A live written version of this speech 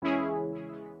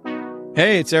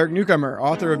Hey, it's Eric Newcomer,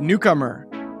 author of Newcomer.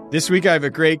 This week I have a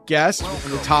great guest,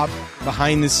 the top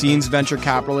behind-the-scenes venture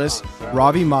capitalist,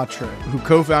 Ravi Mhatre, who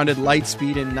co-founded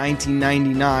Lightspeed in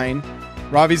 1999.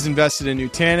 Ravi's invested in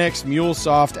Nutanix,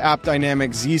 MuleSoft,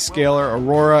 AppDynamics, Zscaler,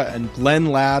 Aurora, and Blend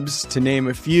Labs, to name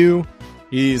a few.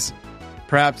 He's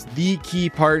perhaps the key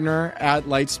partner at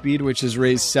Lightspeed, which has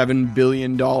raised $7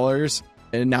 billion, and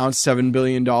announced $7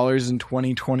 billion in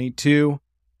 2022.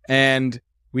 And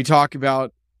we talk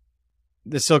about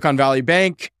the Silicon Valley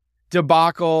Bank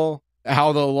debacle,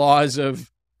 how the laws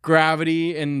of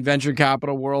gravity in venture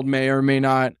capital world may or may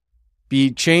not be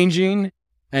changing.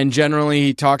 And generally,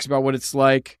 he talks about what it's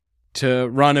like to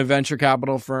run a venture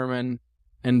capital firm and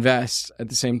invest at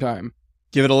the same time.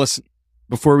 Give it a listen.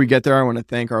 Before we get there, I want to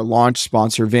thank our launch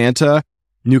sponsor, Vanta.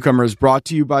 Newcomer is brought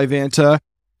to you by Vanta.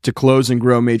 To close and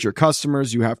grow major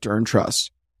customers, you have to earn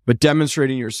trust. But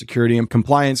demonstrating your security and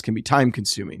compliance can be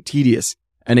time-consuming, tedious,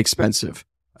 and expensive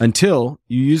until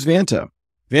you use Vanta.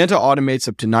 Vanta automates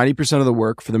up to 90% of the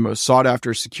work for the most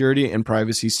sought-after security and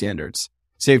privacy standards.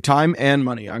 Save time and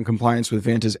money on compliance with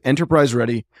Vanta's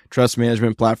enterprise-ready trust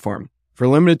management platform. For a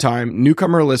limited time,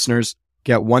 Newcomer listeners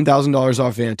get $1,000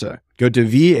 off Vanta. Go to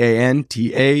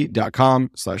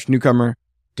vanta.com/newcomer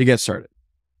to get started.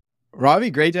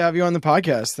 Ravi, great to have you on the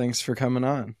podcast. Thanks for coming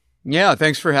on. Yeah,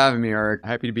 thanks for having me, Eric.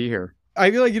 Happy to be here. I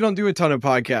feel like you don't do a ton of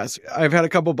podcasts. I've had a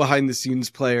couple behind the scenes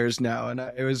players now, and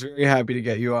I was very happy to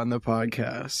get you on the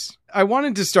podcast. I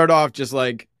wanted to start off just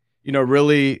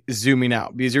really zooming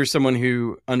out, because you're someone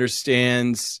who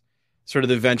understands sort of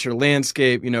the venture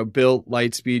landscape, built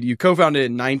Lightspeed. You co-founded it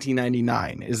in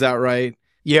 1999. Is that right?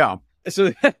 Yeah.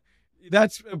 So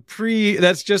that's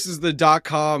just as the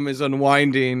 .com is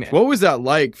unwinding. What was that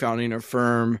like, founding a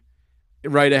firm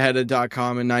right ahead of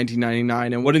 .com in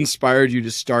 1999, and what inspired you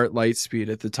to start Lightspeed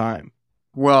at the time?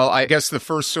 Well, I guess the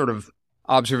first sort of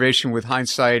observation with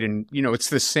hindsight, and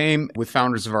it's the same with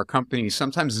founders of our company.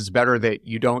 Sometimes it's better that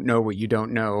you don't know what you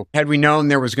don't know. Had we known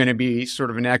there was going to be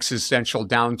sort of an existential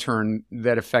downturn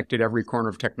that affected every corner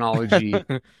of technology,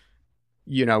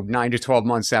 9 to 12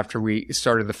 months after we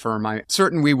started the firm, I'm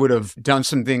certain we would have done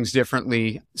some things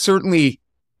differently. Certainly,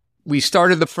 we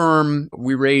started the firm,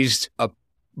 we raised a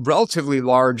relatively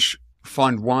large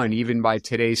fund one, even by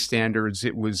today's standards.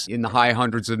 It was in the high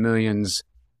hundreds of millions,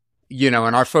 and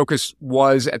our focus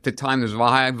was, at the time, there's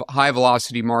a high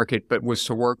velocity market, but was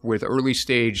to work with early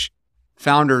stage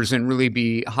founders and really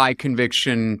be high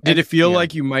conviction. Did it feel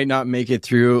like you might not make it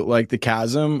through the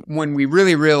chasm? When we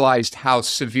really realized how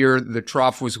severe the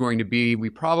trough was going to be, we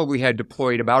probably had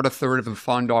deployed about a third of the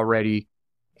fund already.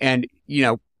 And,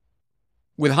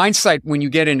 with hindsight, when you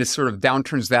get into sort of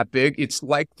downturns that big, it's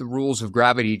like the rules of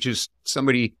gravity. Just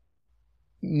somebody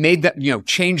made that,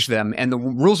 changed them. And the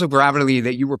rules of gravity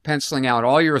that you were penciling out,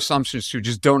 all your assumptions to,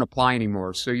 just don't apply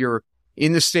anymore. So you're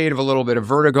in the state of a little bit of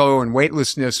vertigo and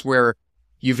weightlessness, where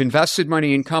you've invested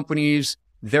money in companies,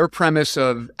 their premise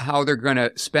of how they're going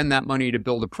to spend that money to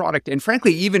build a product, and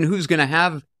frankly, even who's going to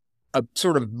have a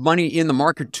sort of money in the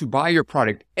market to buy your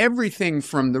product. Everything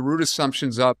from the root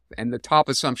assumptions up and the top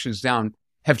assumptions down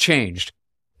have changed.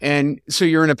 And so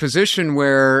you're in a position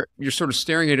where you're sort of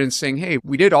staring at it and saying, hey,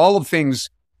 we did all of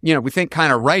things, we think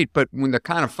kind of right, but when the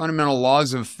kind of fundamental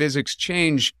laws of physics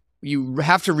change, you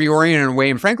have to reorient in a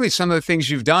way. And frankly, some of the things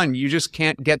you've done, you just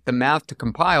can't get the math to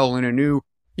compile in a new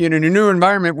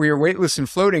environment where you're weightless and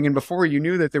floating. And before you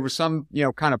knew that there was some,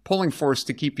 kind of pulling force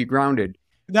to keep you grounded.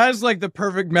 That is like the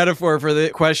perfect metaphor for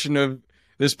the question of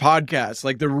this podcast,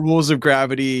 like the rules of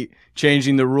gravity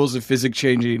changing, the rules of physics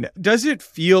changing. Does it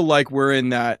feel like we're in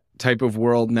that type of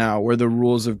world now where the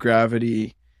rules of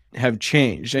gravity have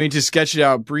changed? I mean, to sketch it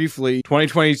out briefly,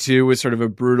 2022 was sort of a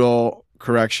brutal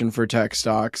correction for tech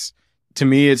stocks. To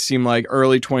me, it seemed like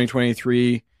early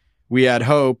 2023, we had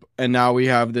hope, and now we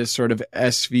have this sort of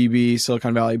SVB,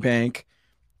 Silicon Valley Bank,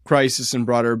 crisis and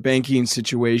broader banking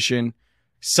situation.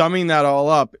 Summing that all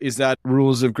up, is that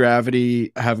rules of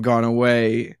gravity have gone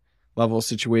away level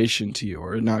situation to you,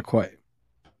 or not quite?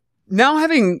 Now,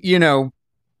 having,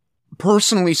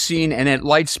 personally seen, and at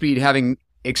Lightspeed having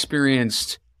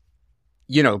experienced,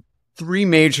 three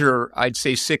major, I'd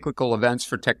say, cyclical events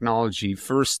for technology.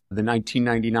 First, the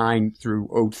 1999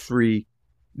 through 03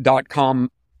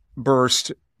 .com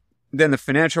burst, then the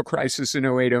financial crisis in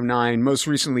 08, 09, most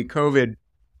recently COVID.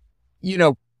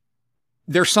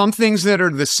 There's some things that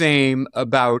are the same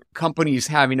about companies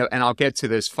having to, and I'll get to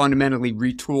this, fundamentally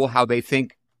retool how they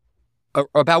think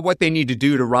about what they need to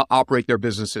do to operate their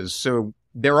businesses. So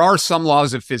there are some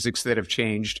laws of physics that have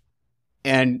changed,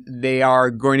 and they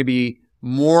are going to be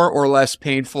more or less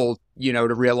painful, to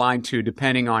realign to,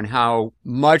 depending on how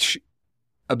much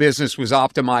a business was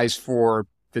optimized for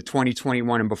the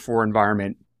 2021 and before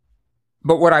environment.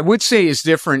 But what I would say is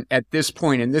different at this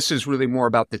point, and this is really more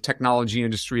about the technology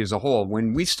industry as a whole.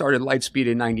 When we started Lightspeed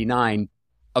in 99,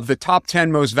 of the top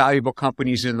 10 most valuable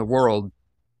companies in the world,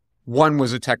 one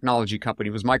was a technology company.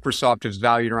 It was Microsoft. It was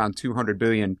valued around $200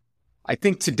 billion. I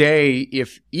think today,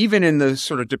 if even in the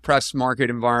sort of depressed market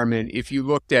environment, if you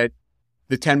looked at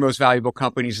the 10 most valuable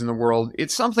companies in the world,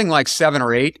 it's something like 7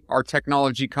 or 8 are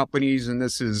technology companies. And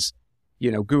this is,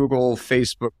 Google,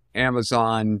 Facebook,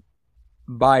 Amazon,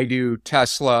 Baidu,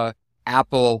 Tesla,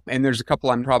 Apple, and there's a couple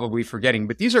I'm probably forgetting.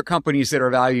 But these are companies that are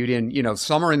valued in,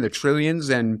 some are in the trillions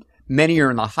and many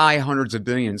are in the high hundreds of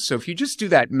billions. So if you just do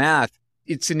that math,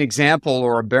 it's an example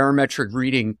or a barometric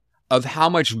reading of how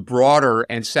much broader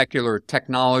and secular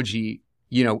technology,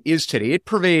 is today. It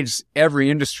pervades every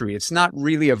industry. It's not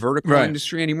really a vertical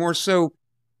industry anymore. So,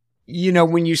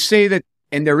 when you say that,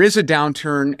 and there is a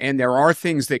downturn and there are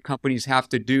things that companies have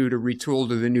to do to retool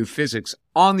to the new physics.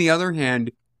 On the other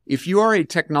hand, if you are a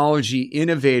technology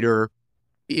innovator,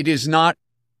 it is not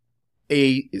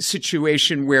a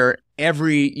situation where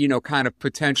every, kind of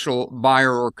potential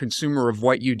buyer or consumer of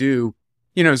what you do,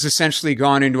 has essentially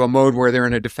gone into a mode where they're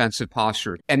in a defensive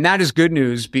posture. And that is good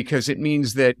news because it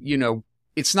means that,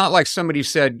 it's not like somebody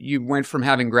said you went from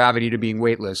having gravity to being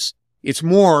weightless. It's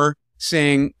more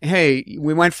saying, hey,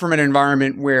 we went from an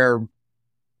environment where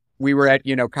we were at,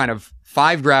 kind of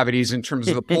 5 gravities in terms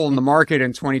of the pull in the market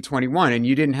in 2021. And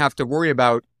you didn't have to worry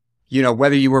about,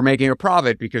 whether you were making a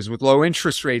profit because with low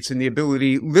interest rates and the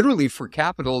ability literally for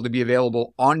capital to be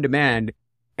available on demand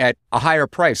at a higher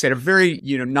price, at a very,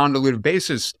 non-dilutive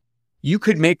basis, you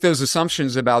could make those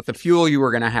assumptions about the fuel you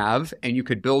were going to have and you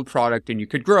could build product and you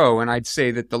could grow. And I'd say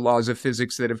that the laws of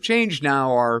physics that have changed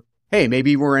now are, hey,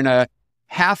 maybe we're in a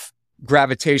half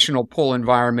gravitational pull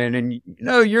environment and,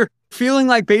 you're feeling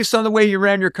like based on the way you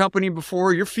ran your company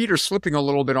before, your feet are slipping a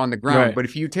little bit on the ground. Right. But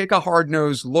if you take a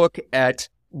hard-nosed look at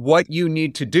what you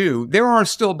need to do, there are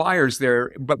still buyers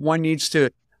there, but one needs to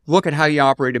look at how you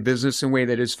operate a business in a way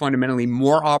that is fundamentally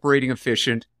more operating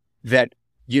efficient, that,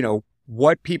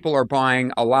 what people are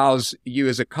buying allows you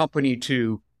as a company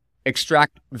to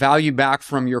extract value back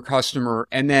from your customer.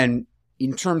 And then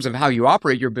in terms of how you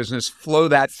operate your business, flow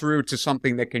that through to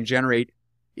something that can generate,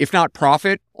 if not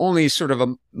profit, only sort of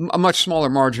a much smaller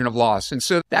margin of loss. And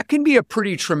so that can be a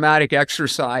pretty traumatic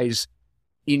exercise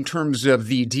in terms of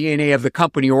the DNA of the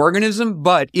company organism,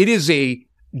 but it is a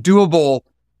doable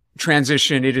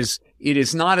transition. It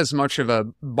is not as much of a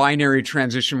binary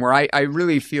transition where I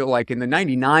really feel like in the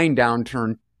 99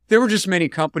 downturn, there were just many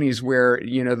companies where,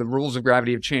 the rules of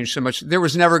gravity have changed so much. There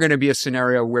was never going to be a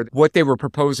scenario where what they were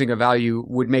proposing a value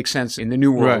would make sense in the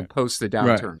new world post the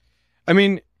downturn. Right. I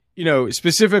mean,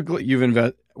 specifically you've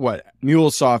invested,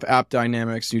 MuleSoft, App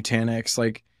Dynamics, Nutanix,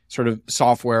 like sort of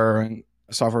software and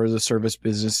software as a service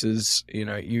businesses,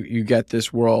 you get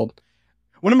this world.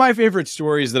 One of my favorite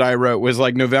stories that I wrote was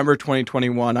like November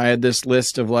 2021. I had this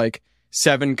list of like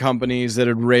 7 companies that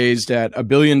had raised at $1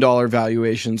 billion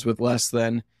valuations with less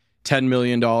than $10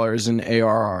 million in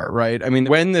ARR, right? I mean,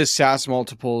 when the SaaS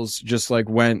multiples just like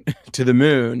went to the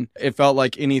moon, it felt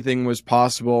like anything was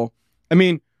possible. I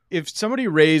mean, if somebody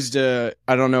raised a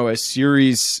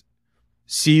Series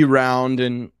C round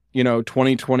in,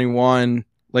 2021,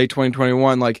 late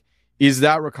 2021, like, is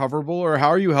that recoverable or how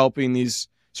are you helping these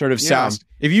sort of SaaS?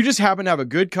 If you just happen to have a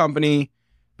good company,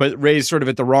 but raised sort of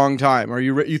at the wrong time, or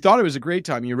you thought it was a great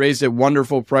time, you raised at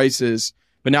wonderful prices,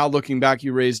 but now looking back,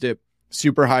 you raised at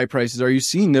super high prices. Are you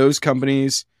seeing those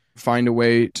companies find a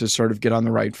way to sort of get on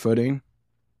the right footing?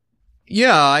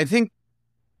 Yeah, I think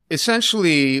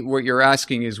essentially what you're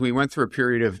asking is we went through a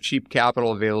period of cheap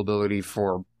capital availability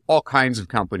for all kinds of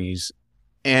companies.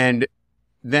 And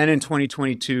then in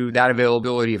 2022, that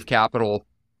availability of capital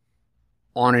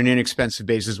on an inexpensive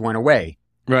basis went away.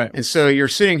 Right. And so you're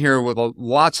sitting here with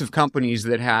lots of companies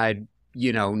that had,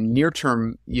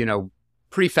 near-term,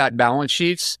 pretty fat balance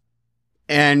sheets.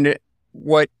 And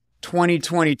what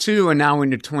 2022 and now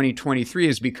into 2023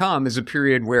 has become is a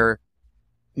period where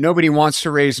nobody wants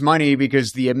to raise money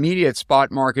because the immediate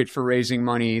spot market for raising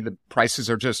money, the prices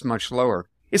are just much lower.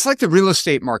 It's like the real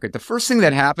estate market. The first thing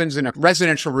that happens in a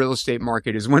residential real estate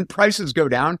market is when prices go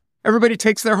down, everybody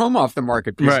takes their home off the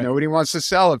market because nobody wants to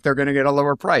sell if they're going to get a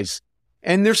lower price.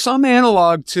 And there's some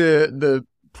analog to the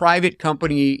private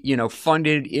company,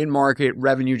 funded in-market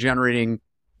revenue generating,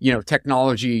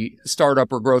 technology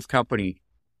startup or growth company.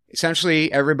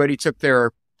 Essentially, everybody took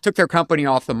their company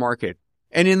off the market.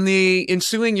 And in the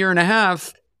ensuing year and a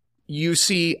half, you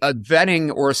see a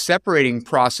vetting or a separating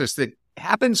process that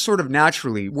happens sort of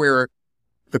naturally, where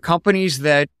the companies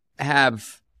that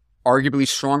have arguably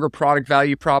stronger product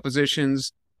value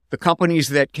propositions, the companies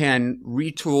that can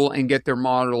retool and get their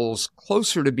models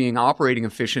closer to being operating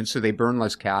efficient so they burn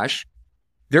less cash,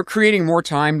 they're creating more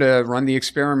time to run the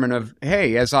experiment of,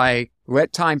 hey, as I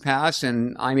let time pass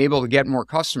and I'm able to get more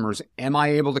customers, am I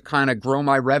able to kind of grow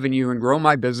my revenue and grow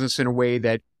my business in a way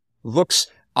that looks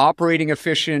operating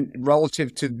efficient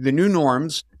relative to the new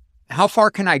norms? How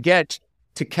far can I get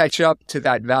to catch up to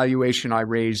that valuation I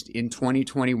raised in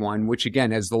 2021, which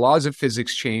again, as the laws of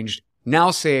physics changed,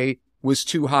 now say was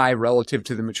too high relative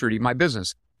to the maturity of my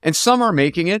business? And some are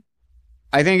making it.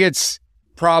 I think it's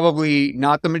probably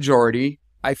not the majority.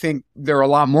 I think there are a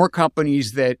lot more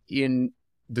companies that in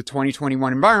the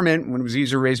 2021 environment, when it was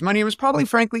easier to raise money, it was probably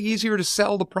frankly easier to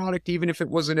sell the product, even if it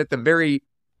wasn't at the very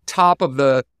top of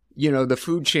the, the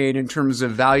food chain in terms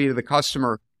of value to the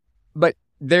customer. But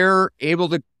they're able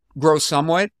to grow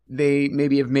somewhat. They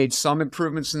maybe have made some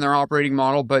improvements in their operating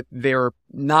model, but they're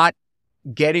not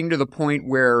getting to the point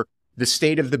where the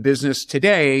state of the business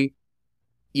today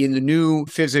in the new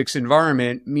physics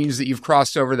environment means that you've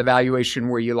crossed over the valuation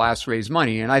where you last raised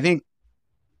money. And I think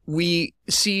we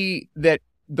see that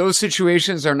those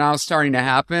situations are now starting to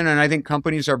happen. And I think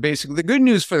companies are basically, the good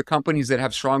news for the companies that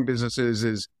have strong businesses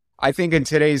is, I think in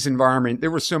today's environment,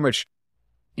 there was so much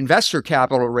investor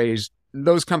capital raised,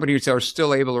 those companies are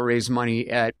still able to raise money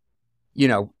at,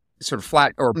 sort of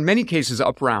flat or in many cases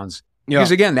up rounds. Yeah.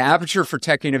 Because again, the aperture for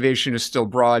tech innovation is still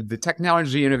broad. The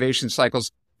technology innovation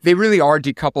cycles, they really are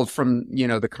decoupled from,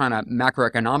 the kind of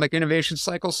macroeconomic innovation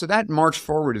cycle. So that march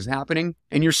forward is happening.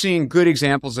 And you're seeing good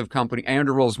examples of company.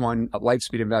 Anduril's one,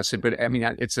 Lightspeed invested, but I mean,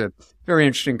 it's a very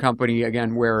interesting company,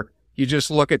 again, where you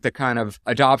just look at the kind of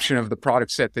adoption of the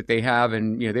product set that they have.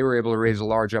 And, they were able to raise a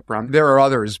large up round. There are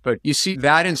others, but you see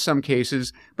that in some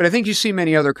cases. But I think you see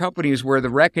many other companies where the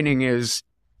reckoning is,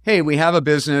 hey, we have a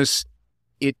business.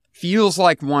 It feels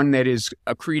like one that is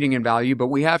accreting in value, but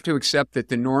we have to accept that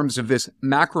the norms of this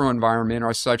macro environment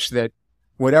are such that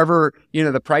whatever,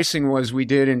 the pricing was we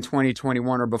did in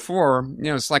 2021 or before,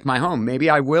 it's like my home. Maybe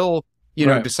I will,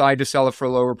 Right. decide to sell it for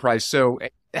a lower price. So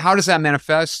how does that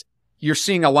manifest? You're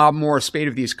seeing a lot more spate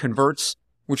of these converts,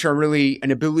 which are really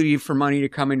an ability for money to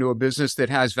come into a business that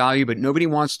has value, but nobody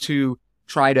wants to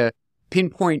try to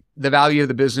pinpoint the value of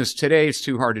the business today. It's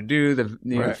too hard to do.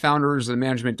 The founders, the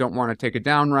management don't want to take a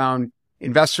down round.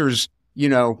 Investors,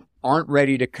 aren't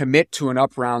ready to commit to an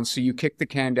up round. So you kick the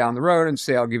can down the road and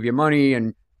say, I'll give you money.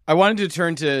 And I wanted to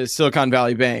turn to Silicon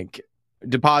Valley Bank.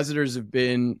 Depositors have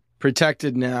been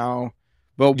protected now,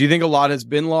 but do you think a lot has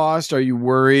been lost? Are you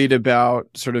worried about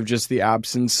sort of just the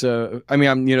absence of,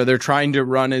 they're trying to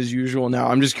run as usual now.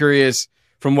 I'm just curious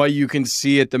from what you can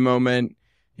see at the moment.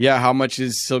 Yeah, how much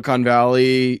is Silicon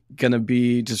Valley going to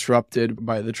be disrupted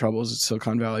by the troubles at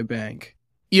Silicon Valley Bank?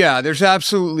 Yeah, there's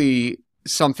absolutely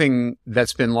something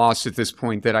that's been lost at this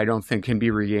point that I don't think can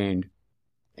be regained.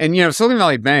 And, Silicon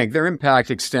Valley Bank, their impact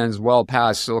extends well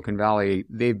past Silicon Valley.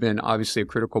 They've been obviously a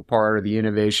critical part of the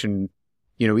innovation,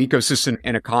 ecosystem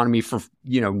and economy for,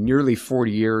 nearly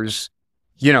 40 years.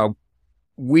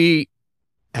 We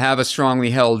have a strongly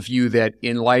held view that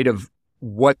in light of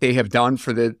what they have done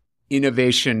for the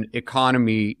innovation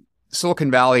economy,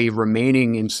 Silicon Valley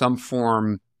remaining in some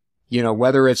form,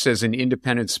 whether it's as an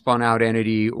independent spun out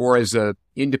entity or as a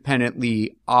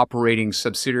independently operating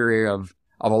subsidiary of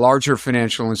a larger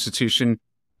financial institution,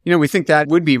 we think that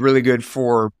would be really good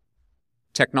for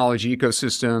technology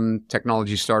ecosystem,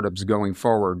 technology startups going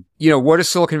forward. What does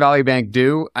Silicon Valley Bank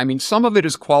do? Some of it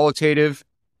is qualitative.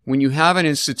 When you have an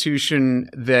institution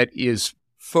that is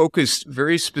focused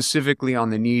very specifically on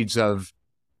the needs of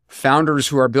founders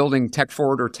who are building tech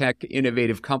forward or tech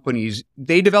innovative companies,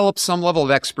 they develop some level of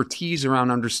expertise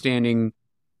around understanding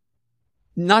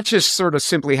not just sort of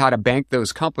simply how to bank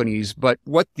those companies, but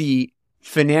what the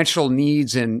financial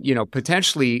needs and,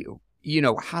 potentially,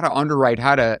 how to underwrite,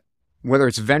 whether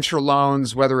it's venture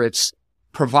loans, whether it's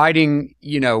providing,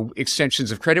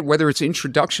 extensions of credit, whether it's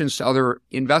introductions to other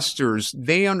investors.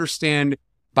 They understand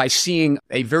by seeing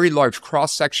a very large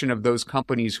cross-section of those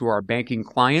companies who are banking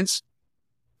clients,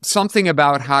 something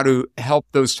about how to help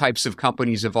those types of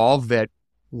companies evolve that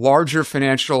larger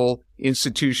financial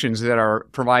institutions that are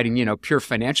providing, pure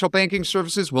financial banking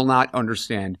services will not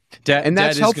understand. And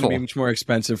that's helpful. Debt is going to be much more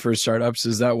expensive for startups.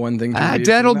 Is that one thing?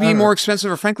 Debt will be more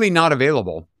expensive or frankly not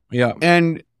available. Yeah.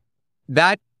 And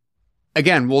that,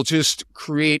 again, will just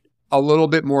create a little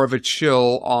bit more of a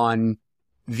chill on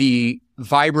the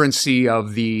vibrancy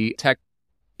of the tech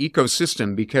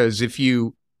ecosystem, because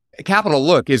capital,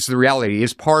 look, is the reality,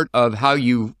 is part of how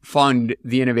you fund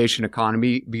the innovation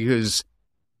economy, because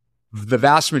the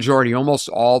vast majority, almost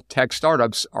all tech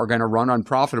startups are going to run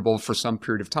unprofitable for some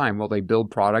period of time while they build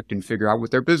product and figure out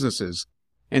what their business is.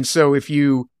 And so if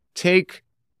you take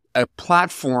a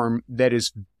platform that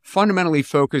is fundamentally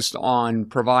focused on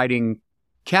providing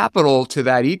capital to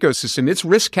that ecosystem, it's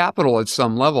risk capital at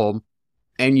some level,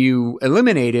 and you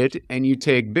eliminate it and you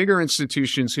take bigger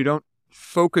institutions who don't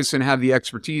focus and have the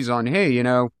expertise on, hey, you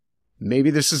know, maybe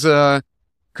this is a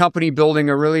company building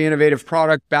a really innovative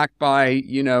product backed by,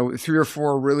 you know, 3 or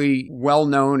 4 really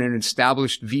well-known and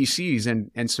established VCs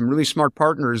and some really smart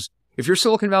partners. If you're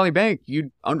Silicon Valley Bank,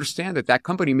 you'd understand that that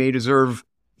company may deserve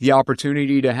the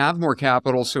opportunity to have more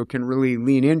capital so it can really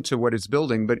lean into what it's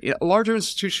building. But a larger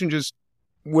institution just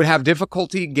would have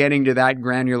difficulty getting to that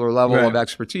granular level of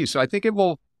expertise. So I think it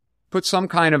will put some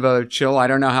kind of a chill, I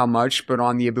don't know how much, but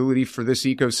on the ability for this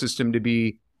ecosystem to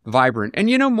be vibrant. And,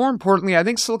 you know, more importantly, I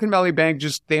think Silicon Valley Bank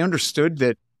they understood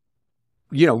that,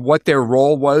 you know, what their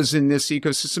role was in this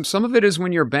ecosystem. Some of it is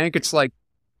when you're a bank, it's like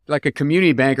a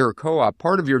community bank or a co-op.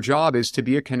 Part of your job is to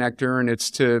be a connector and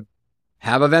it's to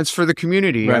have events for the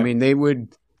community. Right. I mean, they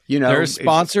would, you know. They're a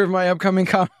sponsor of my upcoming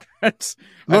conference.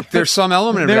 Look, there's some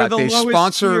element of that. They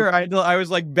sponsor. I was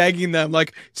like begging them,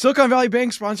 like, Silicon Valley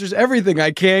Bank sponsors everything.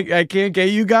 I can't get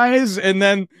you guys. And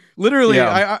then literally,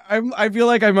 I feel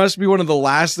like I must be one of the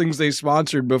last things they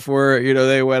sponsored before, you know,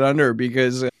 they went under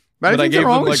because. But I think they're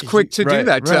always quick to do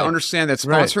that, to understand that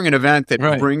sponsoring an event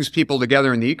that brings people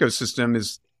together in the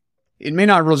ecosystem it may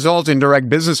not result in direct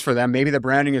business for them. Maybe the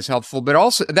branding is helpful, but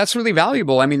also that's really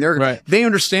valuable. I mean, they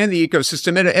understand the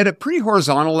ecosystem at a pretty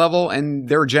horizontal level, and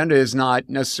their agenda is not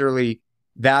necessarily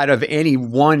that of any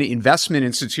one investment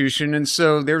institution. And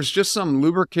so there's just some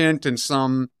lubricant and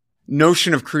some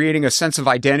notion of creating a sense of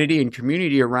identity and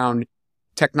community around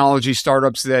technology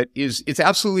startups it's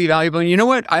absolutely valuable. And you know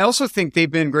what? I also think they've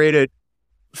been great at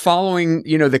following,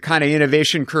 you know, the kind of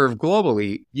innovation curve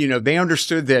globally. You know, they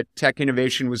understood that tech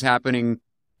innovation was happening,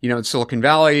 you know, in Silicon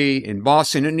Valley, in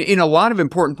Boston, and in a lot of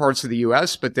important parts of the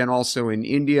US, but then also in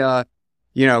India,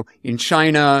 you know, in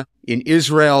China, in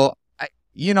Israel.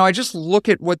 I just look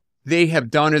at what they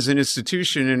have done as an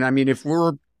institution. And I mean, if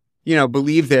we're, you know,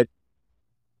 believe that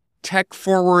tech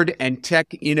forward and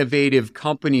tech innovative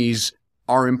companies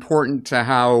are important to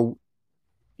how,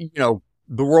 you know,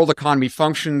 the world economy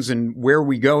functions and where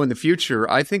we go in the future,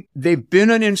 I think they've been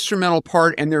an instrumental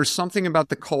part. And there's something about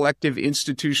the collective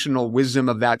institutional wisdom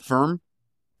of that firm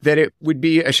that it would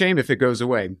be a shame if it goes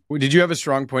away. Did you have a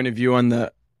strong point of view on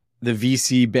the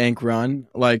VC bank run?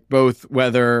 Like both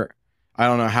whether, I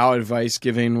don't know how advice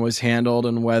giving was handled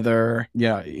and whether,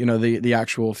 you know, the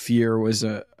actual fear was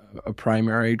a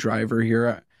primary driver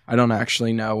here. I don't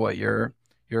actually know what your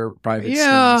private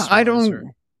stance was. I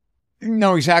don't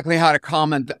know exactly how to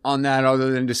comment on that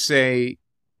other than to say,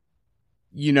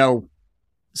 you know,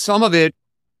 some of it,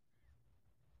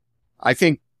 I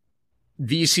think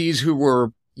VCs who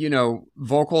were, you know,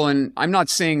 vocal, and I'm not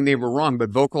saying they were wrong, but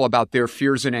vocal about their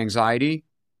fears and anxiety.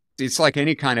 It's like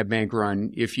any kind of bank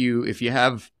run. If you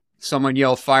have someone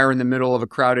yell fire in the middle of a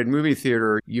crowded movie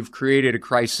theater, you've created a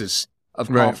crisis of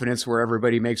confidence where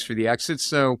everybody makes for the exit.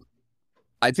 So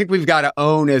I think we've got to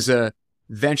own as a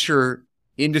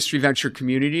industry venture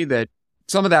community that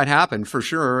some of that happened for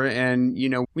sure. And, you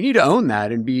know, we need to own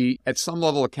that and be at some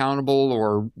level accountable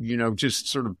or, you know, just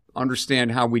sort of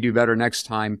understand how we do better next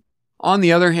time. On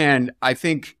the other hand, I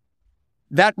think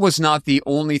that was not the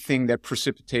only thing that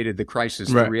precipitated the crisis.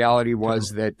 The reality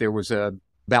was that there was a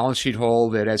balance sheet hole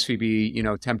that SVB, you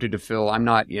know, attempted to fill. I'm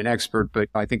not an expert, but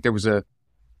I think there was a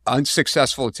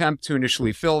unsuccessful attempt to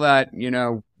initially fill that, you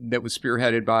know, that was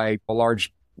spearheaded by a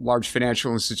large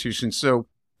financial institution. So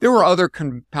there were other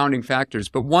compounding factors.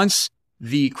 But once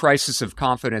the crisis of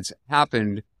confidence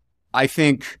happened, I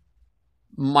think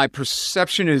my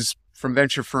perception is from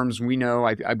venture firms we know,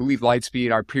 I believe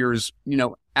Lightspeed, our peers, you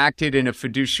know, acted in a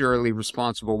fiduciarily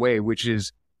responsible way, which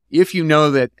is if you know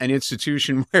that an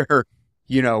institution where,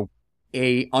 you know,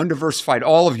 a undiversified,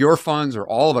 all of your funds or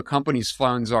all of a company's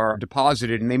funds are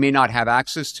deposited and they may not have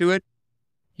access to it,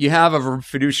 you have a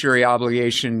fiduciary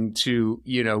obligation to,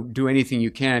 you know, do anything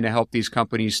you can to help these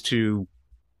companies to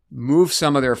move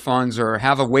some of their funds or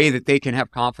have a way that they can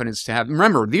have confidence to have.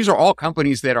 Remember, these are all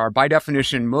companies that are, by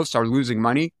definition, most are losing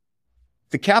money.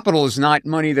 The capital is not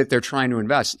money that they're trying to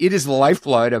invest. It is the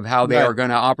lifeblood of how they are going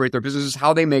to operate their businesses,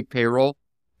 how they make payroll.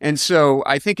 And so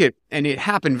I think it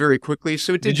happened very quickly.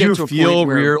 So it did get to a point where... Did you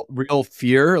feel real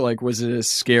fear? Like, was it a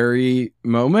scary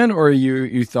moment or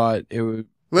you thought it would...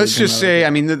 Let's just say, I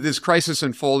mean, this crisis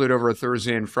unfolded over a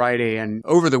Thursday and Friday and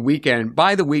over the weekend.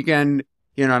 By the weekend,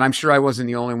 you know, and I'm sure I wasn't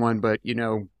the only one, but, you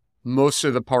know, most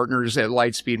of the partners at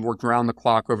Lightspeed worked around the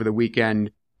clock over the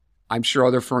weekend I'm sure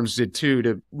other firms did too,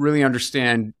 to really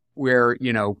understand where,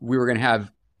 we were going to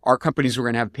have, our companies were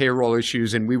going to have payroll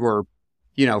issues, and we were,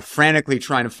 frantically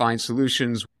trying to find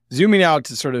solutions. Zooming out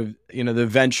to sort of, the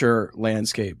venture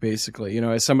landscape, basically,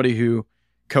 as somebody who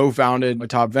co-founded a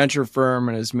top venture firm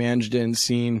and has managed it and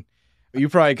seen, you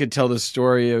probably could tell the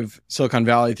story of Silicon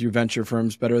Valley through venture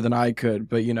firms better than I could.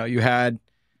 But, you had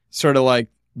sort of like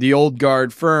the old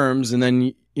guard firms, and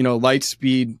then,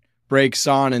 Lightspeed breaks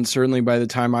on. And certainly by the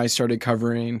time I started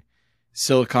covering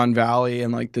Silicon Valley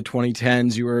in like the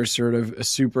 2010s, you were sort of a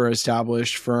super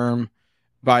established firm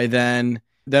by then.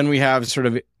 Then we have sort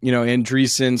of,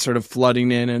 Andreessen sort of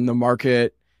flooding in the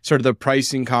market, sort of the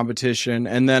pricing competition.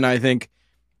 And then I think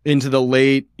into the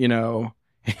late, to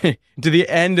the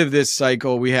end of this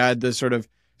cycle, we had the sort of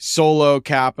solo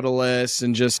capitalists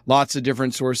and just lots of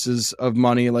different sources of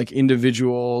money, like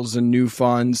individuals and new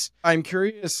funds. I'm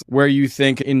curious where you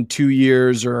think in 2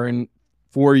 years or in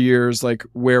 4 years, like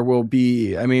where we'll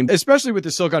be. I mean, especially with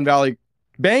the Silicon Valley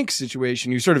Bank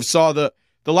situation, you sort of saw the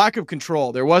lack of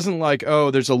control. There wasn't like, oh,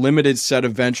 there's a limited set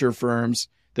of venture firms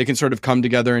that can sort of come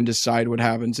together and decide what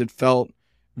happens. It felt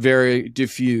very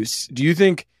diffuse. Do you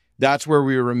think that's where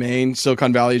we remain?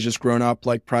 Silicon Valley has just grown up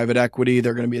like private equity.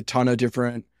 There are going to be a ton of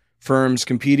different firms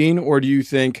competing. Or do you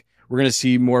think we're going to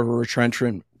see more of a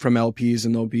retrenchment from LPs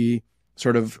and there'll be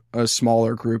sort of a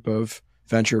smaller group of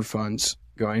venture funds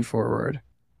going forward?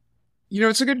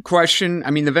 It's a good question.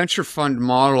 I mean, the venture fund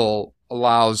model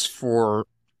allows for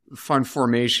fund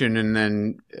formation and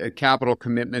then capital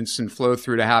commitments and flow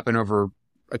through to happen over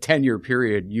a 10-year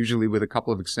period, usually with a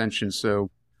couple of extensions. So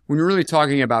when you're really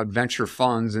talking about venture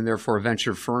funds and therefore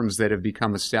venture firms that have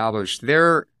become established,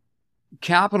 their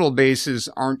capital bases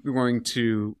aren't going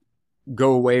to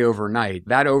go away overnight.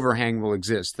 That overhang will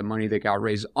exist, the money that got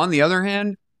raised. On the other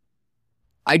hand,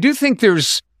 I do think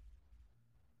there's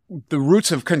the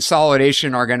roots of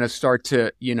consolidation are going to start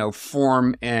to,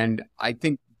 form. And I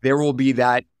think there will be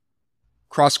that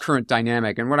cross-current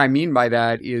dynamic. And what I mean by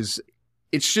that is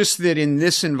it's just that in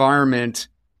this environment,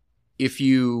 if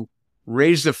you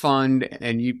raise the fund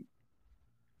and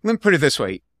let me put it this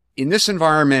way. In this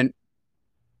environment,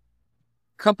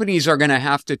 companies are going to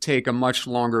have to take a much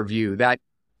longer view. That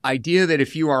idea that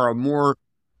if you are a more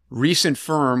recent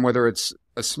firm, whether it's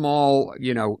a small,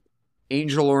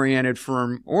 angel-oriented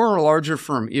firm or a larger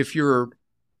firm, if your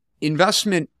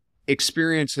investment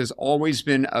experience has always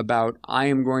been about, I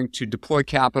am going to deploy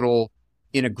capital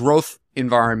in a growth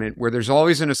environment where there's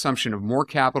always an assumption of more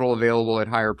capital available at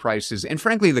higher prices. And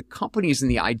frankly, the companies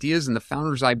and the ideas and the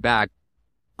founders I back,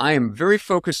 I am very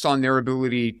focused on their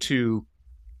ability to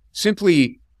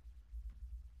simply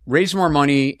raise more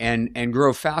money and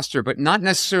grow faster, but not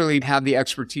necessarily have the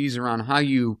expertise around how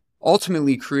you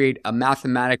ultimately create a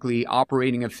mathematically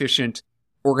operating efficient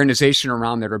organization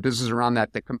around that or business around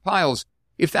that compiles.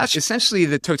 If that's essentially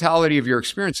the totality of your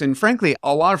experience, and frankly,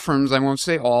 a lot of firms, I won't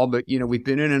say all, but we've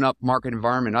been in an upmarket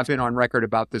environment. I've been on record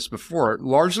about this before,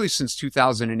 largely since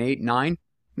 2008-9, and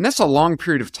that's a long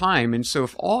period of time. And so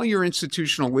if all your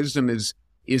institutional wisdom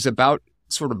is about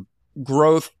sort of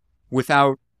growth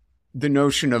without the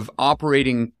notion of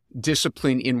operating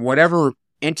discipline in whatever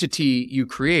entity you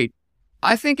create,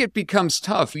 I think it becomes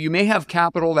tough. You may have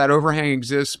capital, that overhang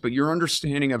exists, but your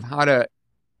understanding of how to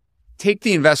take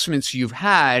the investments you've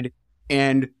had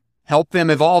and help them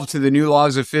evolve to the new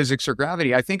laws of physics or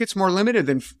gravity, I think it's more limited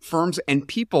than firms and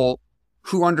people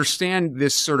who understand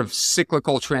this sort of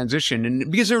cyclical transition.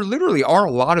 And because there literally are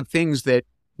a lot of things that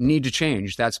need to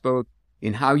change. That's both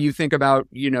in how you think about,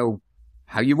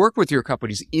 how you work with your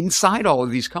companies inside all of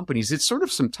these companies. It's sort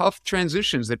of some tough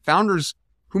transitions that founders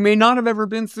who may not have ever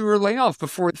been through a layoff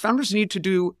before, founders need to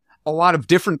do a lot of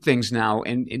different things now,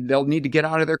 and they'll need to get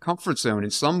out of their comfort zone.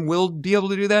 And some will be able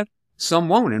to do that, some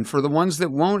won't. And for the ones that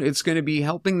won't, it's going to be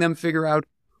helping them figure out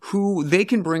who they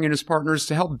can bring in as partners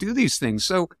to help do these things.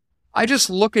 So I just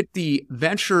look at the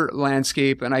venture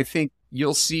landscape and I think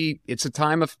you'll see it's a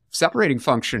time of separating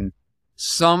function.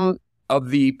 Some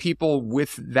of the people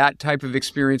with that type of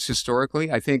experience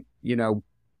historically, I think,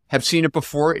 have seen it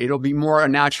before. It'll be more a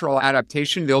natural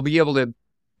adaptation. They'll be able to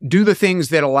do the things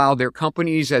that allow their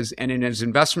companies as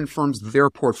investment firms, their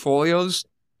portfolios,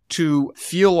 to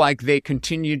feel like they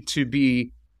continue to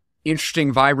be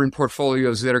interesting, vibrant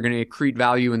portfolios that are going to accrete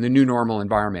value in the new normal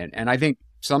environment. And I think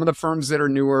some of the firms that are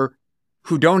newer,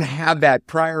 who don't have that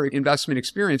prior investment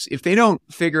experience, if they don't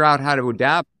figure out how to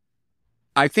adapt,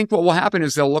 I think what will happen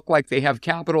is they'll look like they have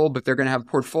capital, but they're going to have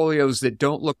portfolios that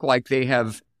don't look like they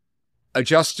have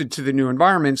adjusted to the new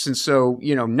environments. And so,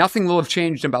 nothing will have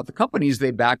changed about the companies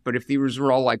they back. But if these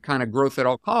were all like kind of growth at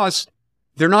all costs,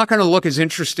 they're not going to look as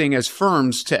interesting as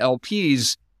firms to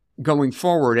LPs going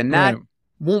forward. And that Right.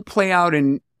 won't play out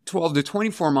in 12 to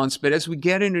 24 months. But as we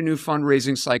get into new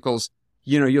fundraising cycles,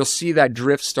 you'll see that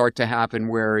drift start to happen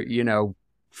where,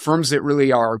 firms that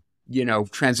really are,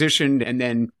 transitioned and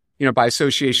then, by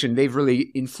association, they've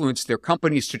really influenced their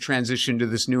companies to transition to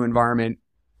this new environment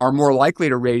are more likely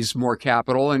to raise more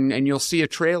capital. And you'll see a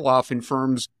trail off in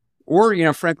firms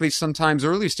or, frankly, sometimes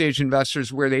early stage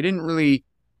investors where they didn't really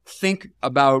think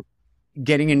about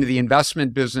getting into the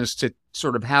investment business to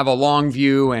sort of have a long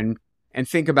view and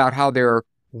think about how they're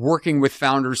working with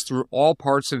founders through all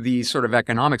parts of the sort of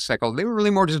economic cycle. They were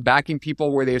really more just backing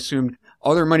people where they assumed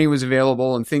other money was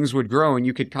available and things would grow and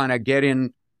you could kind of get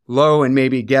in low and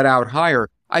maybe get out higher.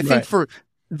 I think for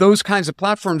those kinds of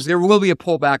platforms, there will be a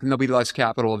pullback and there'll be less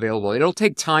capital available. It'll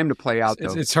take time to play out,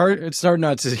 though. It's hard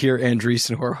not to hear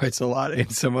Andreessen Horowitz a lot in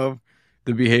some of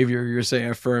the behavior you're saying.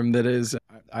 A firm that is,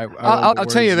 I'll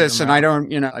tell you this, and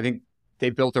I think they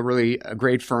built a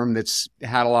great firm that's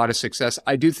had a lot of success.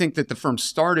 I do think that the firm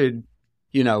started,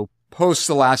 post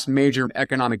the last major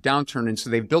economic downturn. And so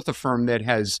they've built a firm that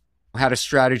has had a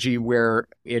strategy where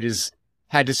it has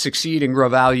had to succeed and grow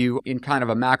value in kind of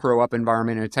a macro up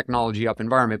environment and a technology up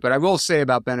environment. But I will say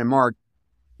about Ben and Mark,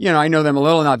 I know them a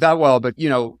little, not that well, but,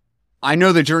 I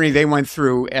know the journey they went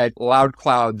through at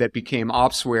LoudCloud that became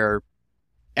Opsware.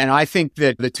 And I think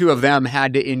that the two of them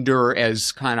had to endure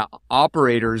as kind of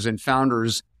operators and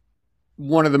founders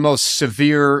one of the most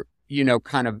severe,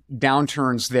 kind of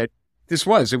downturns that this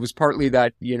was. It was partly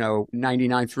that,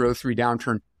 99 through 03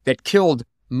 downturn that killed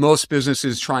most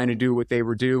businesses trying to do what they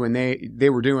were doing, and they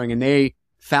were doing, and they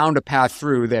found a path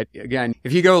through that. Again,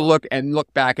 if you go look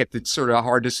back at the sort of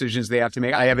hard decisions they have to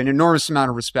make, I have an enormous amount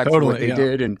of respect for what they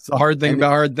did. And it's a hard thing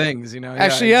about hard things,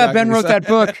 Actually, Ben wrote that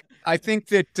book. I think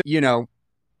that,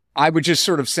 I would just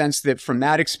sort of sense that from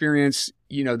that experience,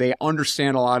 they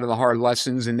understand a lot of the hard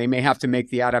lessons and they may have to make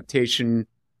the adaptation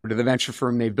to the venture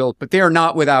firm they built, but they are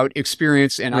not without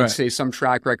experience and I'd say some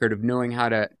track record of knowing how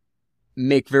to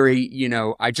make very,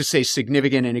 I just say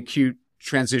significant and acute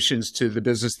transitions to the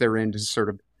business they're in to sort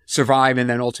of survive and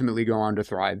then ultimately go on to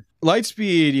thrive.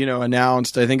 Lightspeed,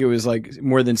 announced, I think it was like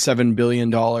more than $7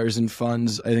 billion in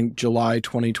funds, I think July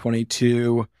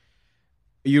 2022.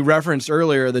 You referenced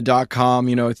earlier the .com,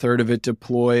 a third of it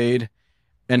deployed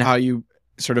and how you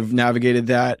sort of navigated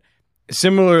that.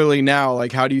 Similarly now,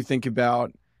 like how do you think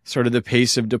about sort of the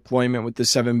pace of deployment with the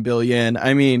 7 billion?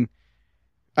 I mean,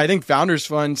 I think Founders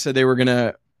Fund said they were going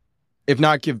to, if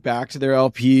not give back to their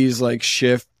LPs, like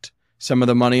shift some of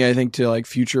the money, I think, to like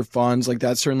future funds. Like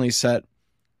that certainly set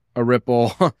a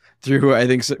ripple through, I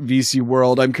think, VC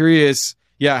world. I'm curious,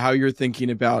 how you're thinking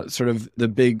about sort of the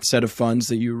big set of funds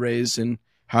that you raised and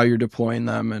how you're deploying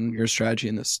them and your strategy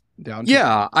in this downturn.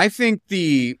 Yeah, I think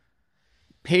the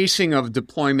pacing of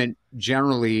deployment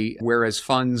generally, whereas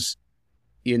funds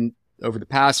over the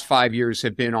past 5 years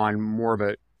have been on more of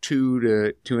a 2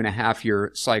 to 2.5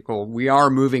 year cycle, we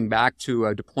are moving back to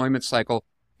a deployment cycle.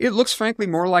 It looks frankly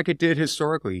more like it did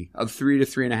historically of 3 to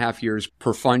 3.5 years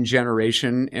per fund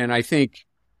generation. And I think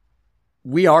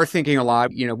we are thinking a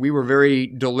lot. We were very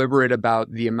deliberate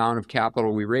about the amount of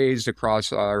capital we raised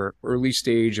across our early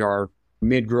stage, our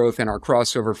mid growth and our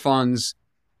crossover funds.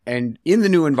 And in the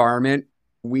new environment,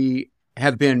 we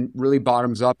have been really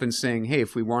bottoms up and saying, hey,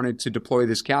 if we wanted to deploy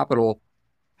this capital,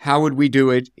 how would we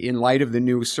do it in light of the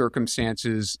new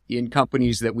circumstances in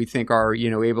companies that we think are,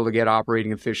 able to get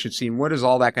operating efficiency? And what is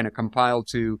all that going to compile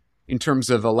to in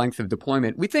terms of a length of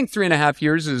deployment? We think 3.5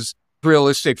 years is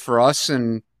realistic for us.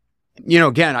 And,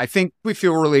 again, I think we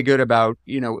feel really good about,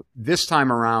 this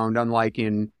time around, unlike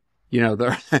in,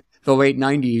 the late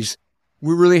 90s,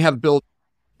 we really have built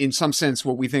in some sense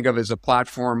what we think of as a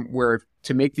platform where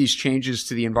to make these changes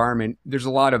to the environment, there's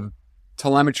a lot of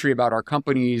telemetry about our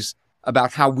companies,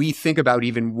 about how we think about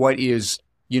even what is,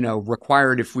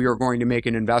 required if we are going to make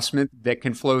an investment that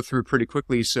can flow through pretty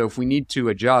quickly. So if we need to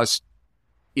adjust,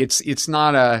 it's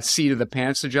not a seat of the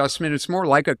pants adjustment. It's more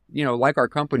like like our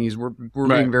companies, we're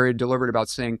being very deliberate about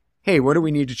saying, hey, what do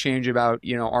we need to change about,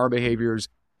 our behaviors?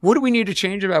 What do we need to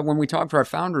change about when we talk to our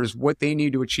founders, what they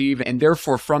need to achieve? And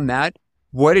therefore from that,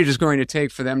 what it is going to take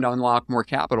for them to unlock more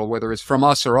capital, whether it's from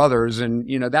us or others. And,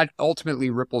 that ultimately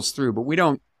ripples through, but we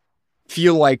don't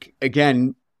feel like,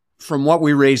 again, from what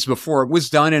we raised before, it was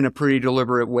done in a pretty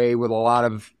deliberate way with a lot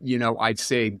of, I'd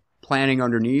say planning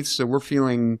underneath. So we're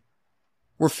feeling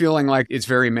like it's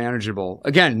very manageable.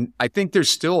 Again, I think there's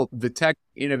still the tech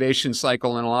innovation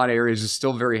cycle in a lot of areas is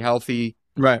still very healthy.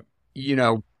 Right.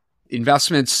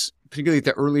 Investments, particularly at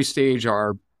the early stage,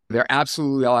 they're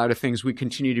absolutely a lot of things we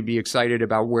continue to be excited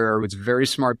about, where it's very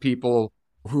smart people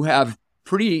who have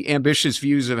pretty ambitious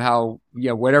views of how,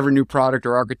 whatever new product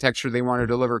or architecture they want to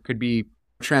deliver could be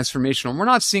transformational. And we're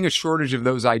not seeing a shortage of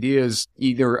those ideas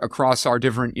either across our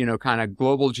different, kind of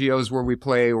global geos where we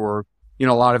play, or, a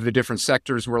lot of the different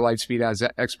sectors where Lightspeed has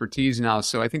expertise now.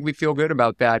 So I think we feel good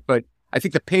about that. But I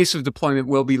think the pace of deployment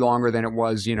will be longer than it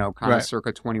was, kind of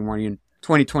circa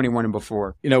 2021 and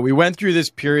before. We went through this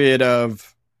period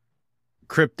of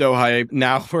crypto hype.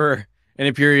 Now we're in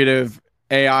a period of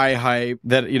AI hype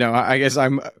that, I guess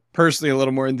I'm personally a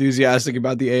little more enthusiastic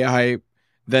about the AI hype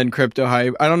than crypto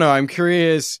hype. I don't know. I'm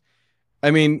curious.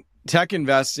 I mean, tech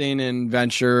investing and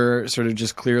venture sort of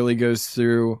just clearly goes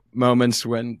through moments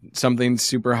when something's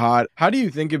super hot. How do you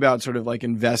think about sort of like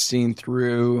investing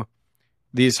through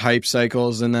these hype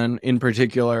cycles? And then in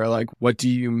particular, like, what do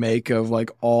you make of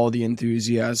like all the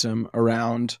enthusiasm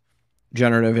around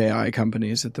generative AI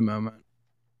companies at the moment?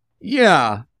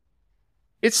 Yeah.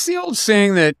 It's the old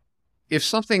saying that if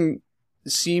something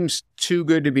seems too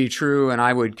good to be true, and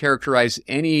I would characterize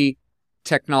any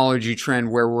technology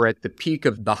trend where we're at the peak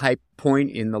of the hype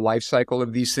point in the life cycle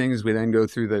of these things, we then go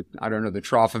through the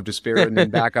trough of despair and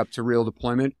then back up to real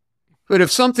deployment. But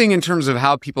if something in terms of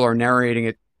how people are narrating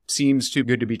it seems too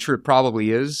good to be true, it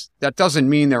probably is. That doesn't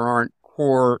mean there aren't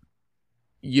core,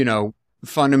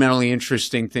 fundamentally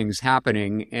interesting things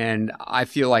happening. And I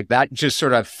feel like that just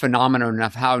sort of phenomenon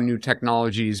of how new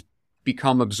technologies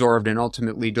become absorbed and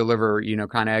ultimately deliver,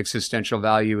 kind of existential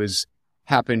value has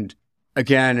happened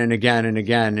again and again and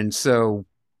again. And so,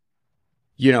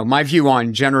 my view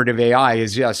on generative AI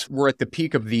is, yes, we're at the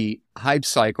peak of the hype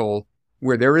cycle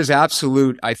where there is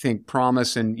absolute, I think,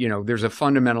 promise. And, there's a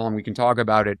fundamental, and we can talk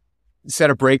about it,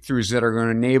 set of breakthroughs that are going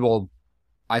to enable,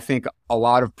 I think, a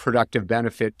lot of productive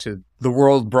benefit to the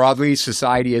world broadly,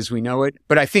 society as we know it.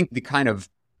 But I think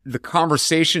the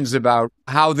conversations about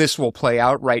how this will play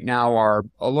out right now are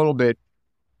a little bit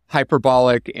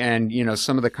hyperbolic. And,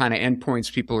 some of the kind of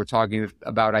endpoints people are talking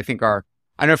about, I think I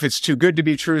don't know if it's too good to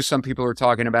be true. Some people are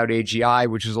talking about AGI,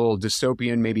 which is a little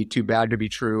dystopian, maybe too bad to be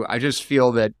true. I just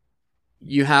feel that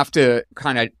you have to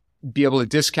kind of be able to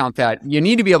discount that. You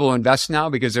need to be able to invest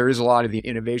now because there is a lot of the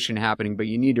innovation happening, but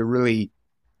you need to really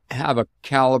have a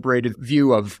calibrated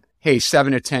view of, hey,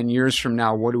 7 to 10 years from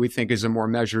now, what do we think is a more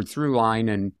measured through line?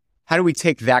 And how do we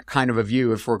take that kind of a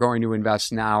view if we're going to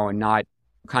invest now and not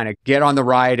kind of get on the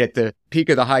ride at the peak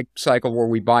of the hype cycle where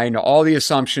we buy into all the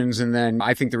assumptions? And then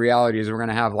I think the reality is we're going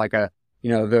to have like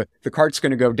the cart's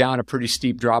going to go down a pretty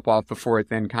steep drop off before it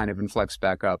then kind of inflects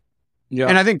back up. Yeah.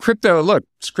 And I think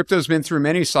crypto's been through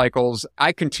many cycles.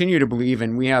 I continue to believe,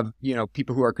 and we have,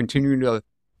 people who are continuing to,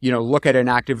 look at and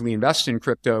actively invest in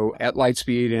crypto at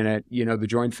Lightspeed and at, the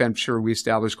joint venture we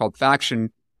established called Faction.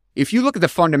 If you look at the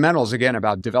fundamentals, again,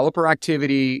 about developer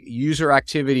activity, user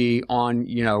activity on,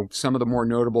 some of the more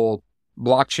notable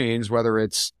blockchains, whether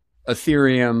it's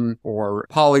Ethereum or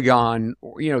Polygon,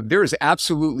 there is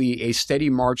absolutely a steady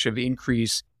march of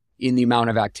increase in the amount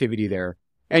of activity there.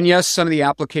 And yes, some of the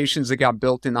applications that got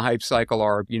built in the hype cycle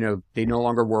are, they no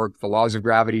longer work. The laws of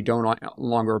gravity don't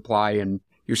longer apply, and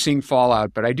you're seeing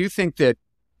fallout. But I do think that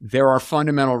there are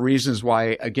fundamental reasons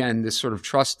why, again, this sort of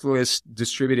trustless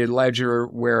distributed ledger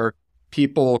where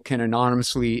people can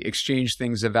anonymously exchange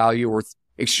things of value or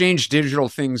exchange digital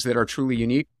things that are truly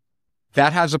unique,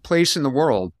 that has a place in the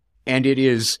world. And it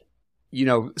is,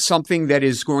 something that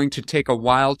is going to take a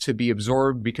while to be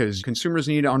absorbed because consumers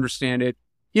need to understand it.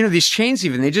 These chains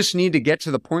even, they just need to get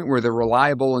to the point where they're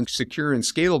reliable and secure and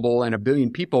scalable and 1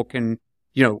 billion people can,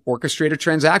 orchestrate a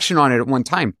transaction on it at one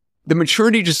time. The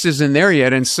maturity just isn't there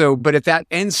yet. And so, but at that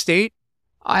end state,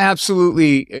 I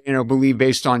absolutely, believe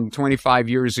based on 25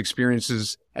 years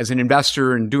experiences as an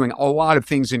investor and doing a lot of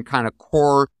things in kind of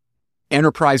core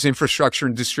enterprise infrastructure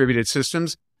and distributed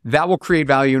systems, that will create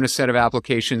value in a set of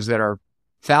applications that are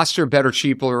faster, better,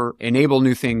 cheaper, enable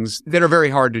new things that are very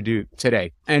hard to do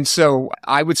today. And so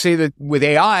I would say that with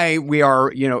AI, we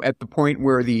are, at the point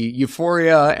where the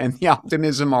euphoria and the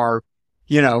optimism are,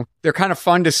 they're kind of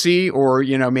fun to see, or,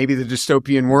 maybe the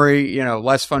dystopian worry,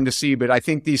 less fun to see. But I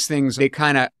think these things, they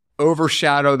kind of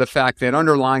overshadow the fact that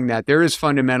underlying that there is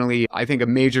fundamentally, I think, a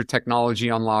major technology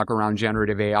unlock around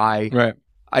generative AI. Right.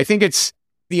 I think it's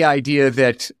the idea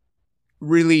that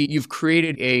really you've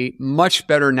created a much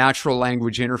better natural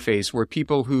language interface where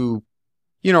people who,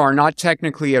 are not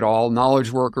technically at all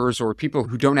knowledge workers or people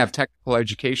who don't have technical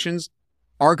educations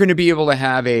are going to be able to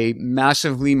have a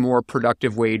massively more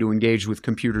productive way to engage with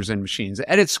computers and machines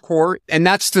at its core. And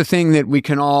that's the thing that we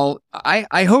can all,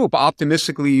 I hope,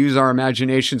 optimistically use our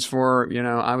imaginations for.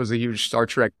 I was a huge Star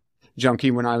Trek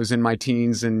junkie when I was in my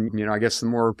teens, and, I guess the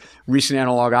more recent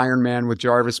analog Iron Man with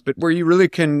Jarvis, but where you really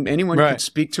can, anyone can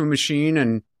speak to a machine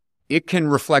and it can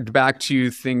reflect back to you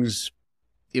things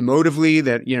emotively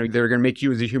that, they're going to make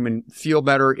you as a human feel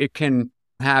better. It can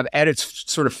have at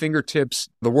its sort of fingertips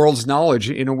the world's knowledge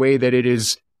in a way that it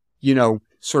is,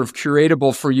 sort of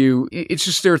curatable for you. It's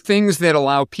just there are things that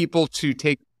allow people to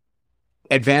take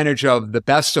advantage of the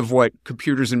best of what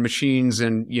computers and machines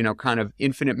and, kind of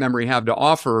infinite memory have to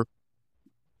offer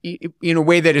in a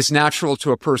way that is natural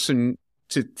to a person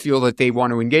to feel that they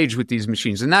want to engage with these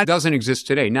machines. And that doesn't exist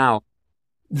today. Now,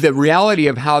 the reality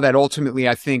of how that ultimately,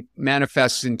 I think,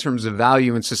 manifests in terms of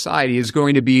value in society is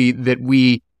going to be that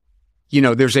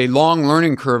there's a long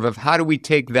learning curve of how do we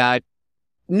take that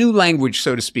new language,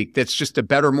 so to speak, that's just a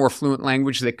better, more fluent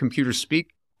language that computers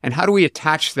speak, and how do we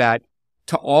attach that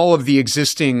to all of the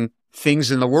existing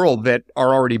things in the world that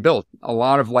are already built? A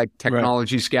lot of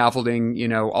technology scaffolding,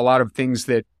 a lot of things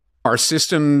that are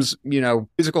systems,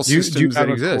 physical systems that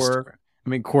exist.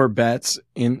 Core bets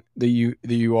in that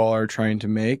you all are trying to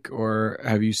make, or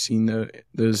have you seen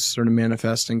those sort of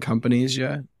manifest in companies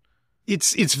yet?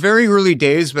 It's very early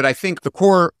days, but I think the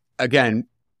core, again,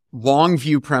 long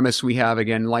view premise we have,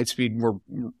 again, Lightspeed, we're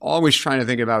always trying to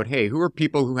think about, hey, who are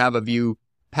people who have a view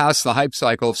past the hype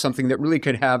cycle of something that really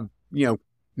could have,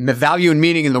 value and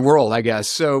meaning in the world, I guess.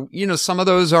 So, some of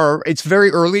those it's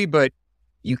very early, but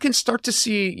you can start to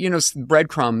see,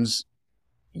 breadcrumbs,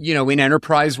 in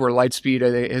enterprise where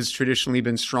Lightspeed has traditionally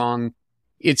been strong.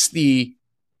 It's the,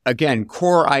 again,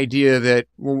 core idea that,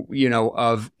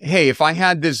 of, hey, if I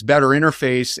had this better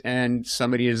interface and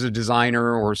somebody is a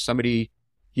designer or somebody,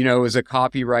 is a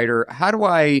copywriter, how do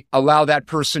I allow that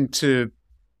person to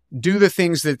do the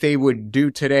things that they would do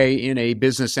today in a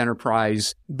business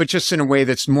enterprise, but just in a way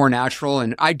that's more natural?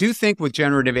 And I do think with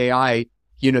generative AI,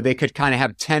 they could kind of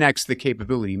have 10x the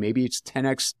capability. Maybe it's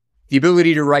 10x the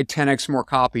ability to write 10x more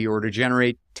copy or to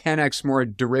generate 10x more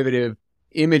derivative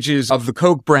images of the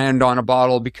Coke brand on a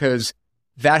bottle, because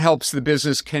that helps the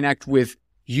business connect with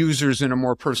users in a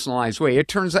more personalized way. It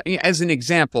turns out, as an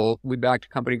example, we backed a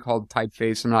company called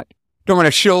Typeface. Don't want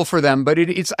to shill for them, but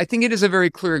I think it is a very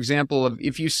clear example of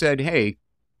if you said, hey,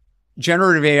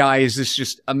 generative AI is this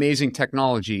just amazing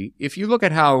technology. If you look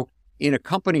at how in a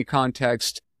company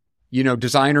context,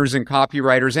 designers and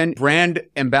copywriters and brand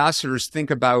ambassadors think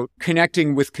about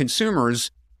connecting with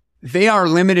consumers, they are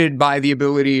limited by the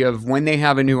ability of when they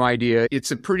have a new idea.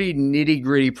 It's a pretty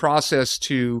nitty-gritty process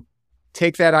to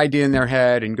take that idea in their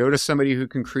head and go to somebody who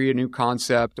can create a new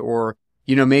concept, or,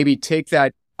 maybe take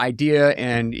that idea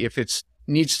and if it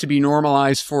needs to be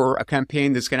normalized for a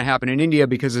campaign that's going to happen in India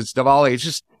because it's Diwali, it's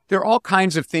just, there are all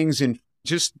kinds of things in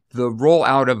just the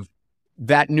rollout of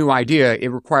that new idea. It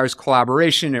requires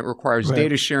collaboration. It requires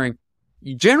data sharing.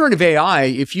 Generative AI,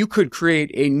 if you could create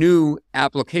a new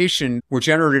application where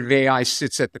generative AI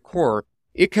sits at the core,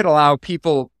 it could allow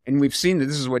people, and we've seen that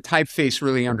this is what Typeface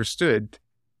really understood,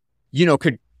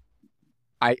 could,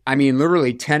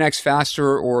 literally 10x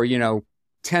faster or,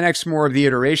 10x more of the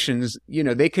iterations,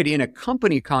 they could, in a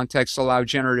company context, allow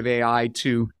generative AI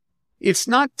to, it's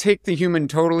not take the human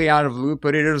totally out of the loop,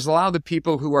 but it is allow the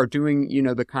people who are doing,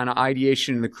 the kind of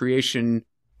ideation and the creation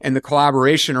and the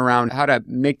collaboration around how to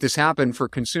make this happen for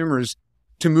consumers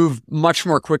to move much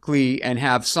more quickly and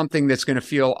have something that's going to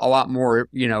feel a lot more,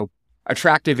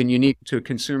 attractive and unique to a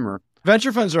consumer.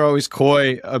 Venture funds are always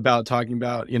coy about talking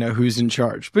about, who's in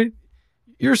charge, but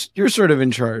you're sort of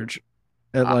in charge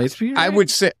at Lightspeed, right?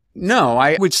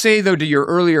 I would say though, to your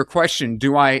earlier question,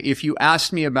 if you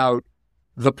asked me about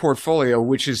the portfolio,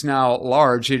 which is now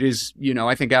large, it is,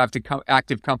 I think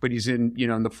active companies in,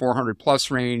 in the 400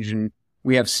 plus range, and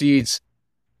we have seeds.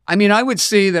 I would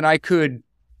say that I could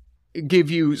give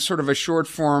you sort of a short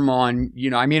form on,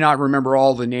 I may not remember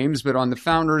all the names, but on the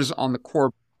founders, on the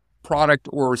core product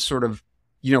or sort of,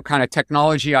 kind of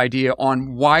technology idea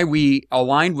on why we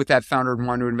aligned with that founder and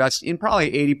wanted to invest in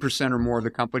probably 80% or more of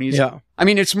the companies. Yeah.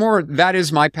 It's more, that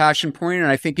is my passion point, and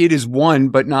I think it is one,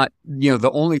 but not, the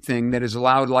only thing that has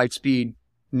allowed Lightspeed,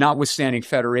 notwithstanding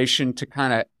Federation, to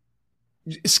kind of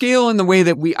scale in the way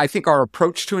that I think our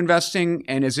approach to investing,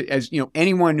 and as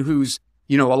anyone who's,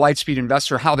 a Lightspeed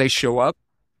investor, how they show up,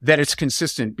 that it's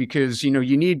consistent, because,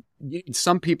 you need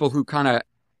some people who kind of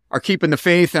are keeping the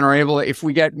faith and are able to, if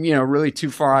we get, really too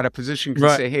far out of position, can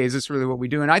say, hey, is this really what we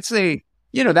do? And I'd say,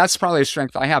 that's probably a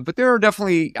strength I have. But there are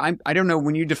definitely, I don't know,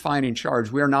 when you define in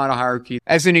charge, we are not a hierarchy.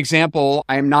 As an example,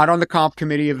 I am not on the comp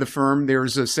committee of the firm.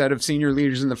 There's a set of senior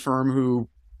leaders in the firm who,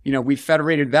 we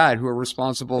federated that, who are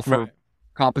responsible for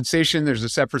compensation. There's a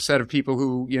separate set of people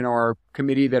who, are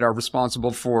committee that are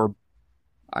responsible for,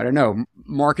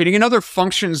 marketing and other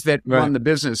functions that run the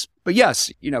business. But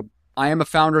yes, I am a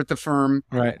founder at the firm.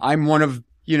 Right. I'm one of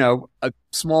a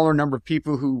smaller number of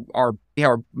people who are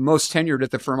most tenured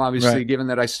at the firm, obviously, Right. given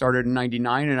that I started in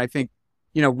 99. And I think,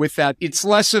 with that, it's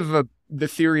less of the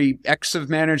theory X of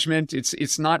management.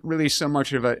 It's not really so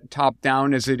much of a top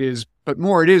down as it is, but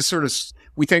more it is sort of,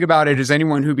 we think about it as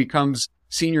anyone who becomes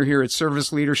senior here at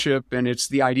service leadership. And it's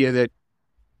the idea that,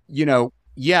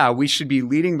 we should be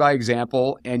leading by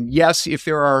example. And yes, if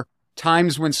there are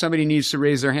times when somebody needs to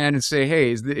raise their hand and say,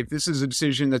 hey, if this is a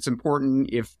decision that's important,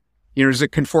 if, does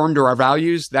it conform to our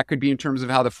values? That could be in terms of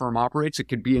how the firm operates. It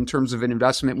could be in terms of an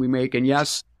investment we make. And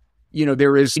yes,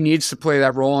 there needs to play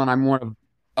that role. And I'm one of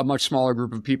a much smaller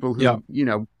group of people who,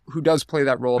 who does play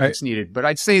that role if it's needed. But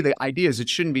I'd say the idea is it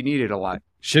shouldn't be needed a lot.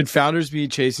 Should founders be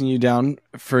chasing you down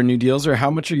for new deals, or how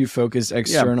much are you focused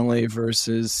externally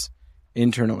versus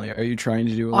internally? Are you trying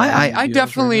to do a lot of I deals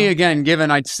definitely, right now? again,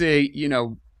 given I'd say,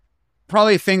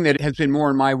 probably a thing that has been more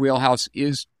in my wheelhouse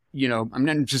is,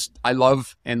 I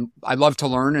love to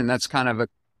learn, and that's kind of a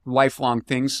lifelong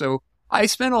thing. So I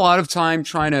spend a lot of time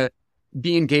trying to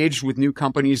be engaged with new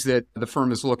companies that the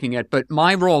firm is looking at. But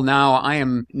my role now, I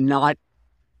am not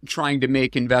trying to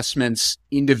make investments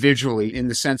individually in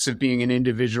the sense of being an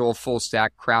individual full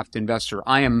stack craft investor.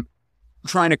 I am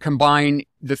trying to combine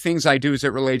the things I do as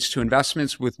it relates to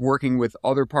investments with working with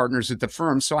other partners at the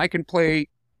firm so I can play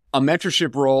a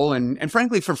mentorship role. And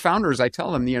frankly, for founders, I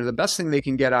tell them, the best thing they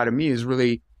can get out of me is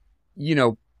really,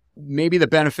 maybe the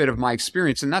benefit of my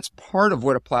experience. And that's part of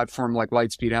what a platform like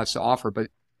Lightspeed has to offer. But,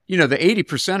 the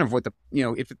 80% of what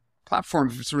if the platform,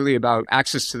 if it's really about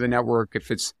access to the network, if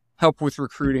it's help with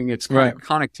recruiting, it's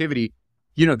connectivity,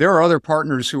 there are other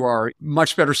partners who are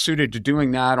much better suited to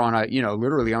doing that on a,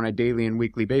 literally on a daily and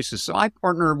weekly basis. So I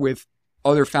partner with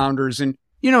other founders and,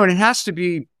 and it has to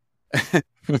be,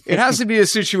 it has to be a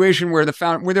situation where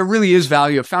where there really is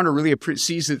value. A founder really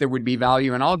sees that there would be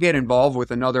value, and I'll get involved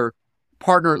with another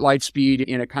partner at Lightspeed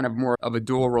in a kind of more of a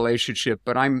dual relationship.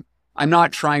 But I'm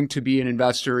not trying to be an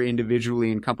investor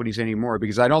individually in companies anymore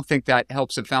because I don't think that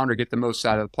helps a founder get the most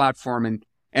out of the platform.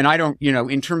 And I don't,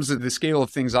 in terms of the scale of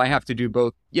things I have to do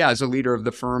both, as a leader of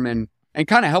the firm and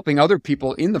kind of helping other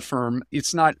people in the firm,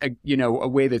 it's not a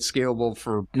way that's scalable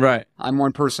for, I'm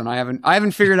one person. I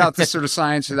haven't figured out the sort of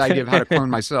science or the idea of how to clone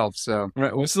myself. So,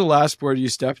 what's the last board you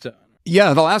stepped on?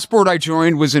 Yeah, the last board I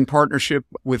joined was in partnership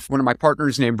with one of my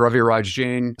partners named Ravi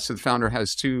Jain. So the founder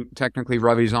has two, technically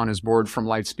Ravi's on his board from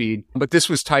Lightspeed, but this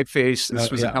was Typeface. This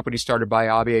was a company started by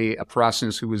Abe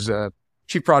Aprasnes, who was a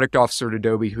chief product officer at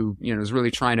Adobe, who, is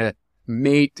really trying to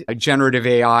mate a generative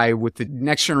AI with the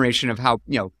next generation of how,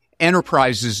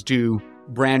 enterprises do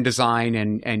brand design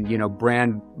and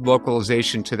brand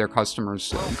localization to their customers.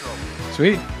 So.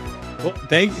 Sweet. Well,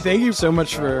 thank you so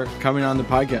much for coming on the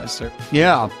podcast, sir.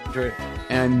 Yeah. Great.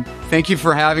 And thank you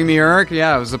for having me, Eric.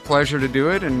 Yeah, it was a pleasure to do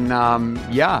it. And I'm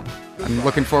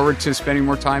looking forward to spending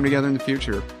more time together in the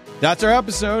future. That's our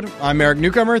episode. I'm Eric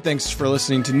Newcomer. Thanks for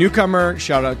listening to Newcomer.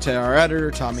 Shout out to our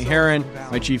editor, Tommy Herron,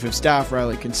 my chief of staff,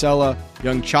 Riley Kinsella,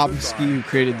 Young Chomsky, who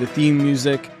created the theme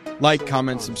music. Like,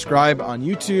 comment, subscribe on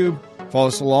YouTube. Follow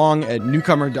us along at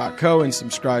newcomer.co and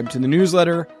subscribe to the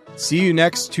newsletter. See you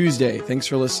next Tuesday. Thanks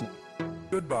for listening.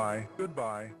 Goodbye,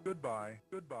 goodbye, goodbye,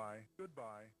 goodbye,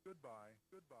 goodbye.